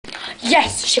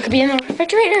Yes, she could be in the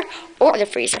refrigerator or the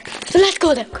freezer. So let's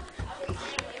go look.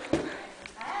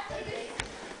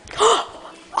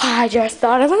 I just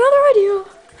thought of another idea.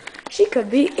 She could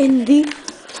be in the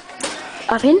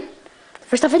oven.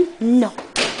 First oven? No.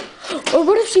 Or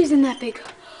what if she's in that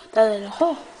that little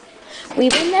hole? We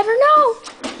will never know.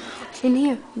 In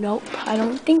here? Nope, I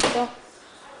don't think so.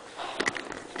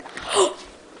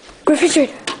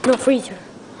 Refrigerator. No, freezer.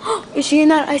 Is she in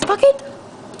that ice bucket?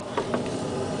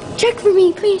 Check for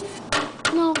me, please.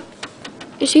 No.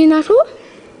 Is she in that room?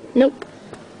 Nope.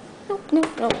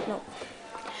 Nope.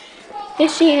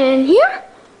 Is she in here?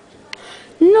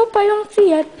 Nope, I don't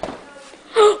see it.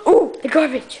 Oh, the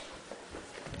garbage.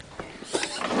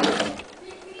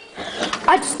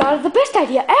 I just thought of the best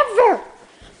idea ever.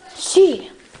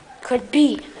 She could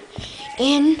be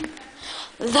in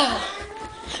the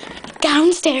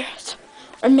downstairs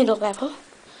or middle level.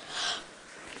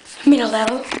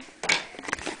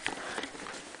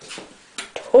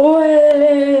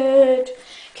 Toilet.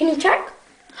 Can you check?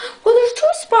 Well, there's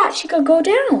 2 spots she could go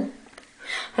down.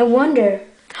 I wonder.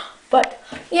 But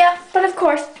of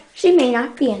course, she may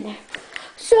not be in there.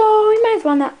 So we might as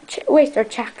well not waste our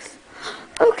checks.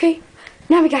 Okay,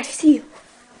 now we got to see you.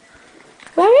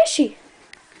 Where is she?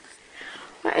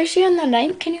 Where is she on the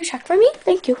night? Can you check for me?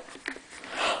 Thank you.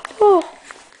 Oh,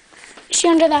 is she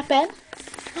under that bed?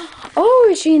 Oh,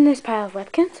 is she in this pile of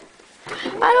Webkins?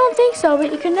 I don't think so,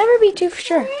 but you can never be too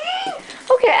sure.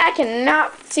 Okay, I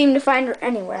cannot seem to find her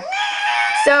anywhere.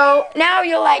 So now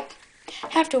you'll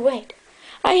have to wait.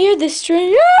 I hear this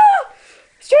stranger. Ah!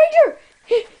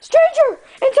 Stranger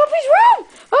in Sophie's room.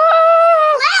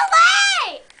 Oh!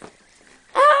 Lily!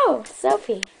 Oh,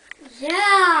 Sophie. Yeah.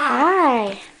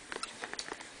 Hi.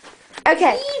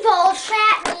 Okay. Evil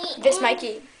trap me. This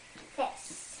Mikey.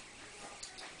 This.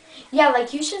 Yeah,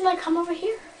 you should come over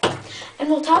here, and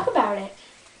we'll talk about it.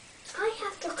 I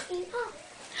have to clean up.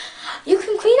 You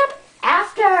can clean up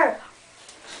after.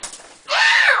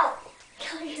 Ow!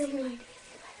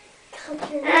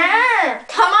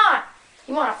 Come on.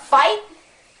 You want to fight?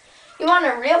 You want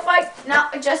a real fight,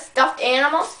 not just stuffed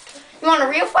animals? You want a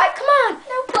real fight? Come on.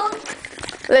 No problem.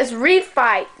 Let's real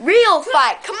fight.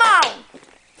 Come on.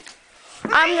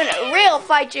 I'm gonna real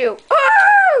fight you.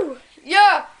 Oh!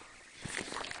 Yeah.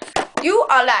 You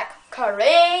are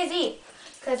crazy.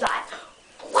 Cause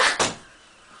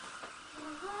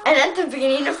and at the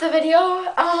beginning of the video,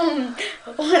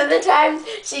 one of the times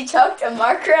she chucked a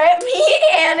marker at me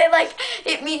and it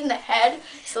hit me in the head.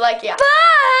 So yeah.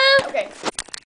 Bye. Okay.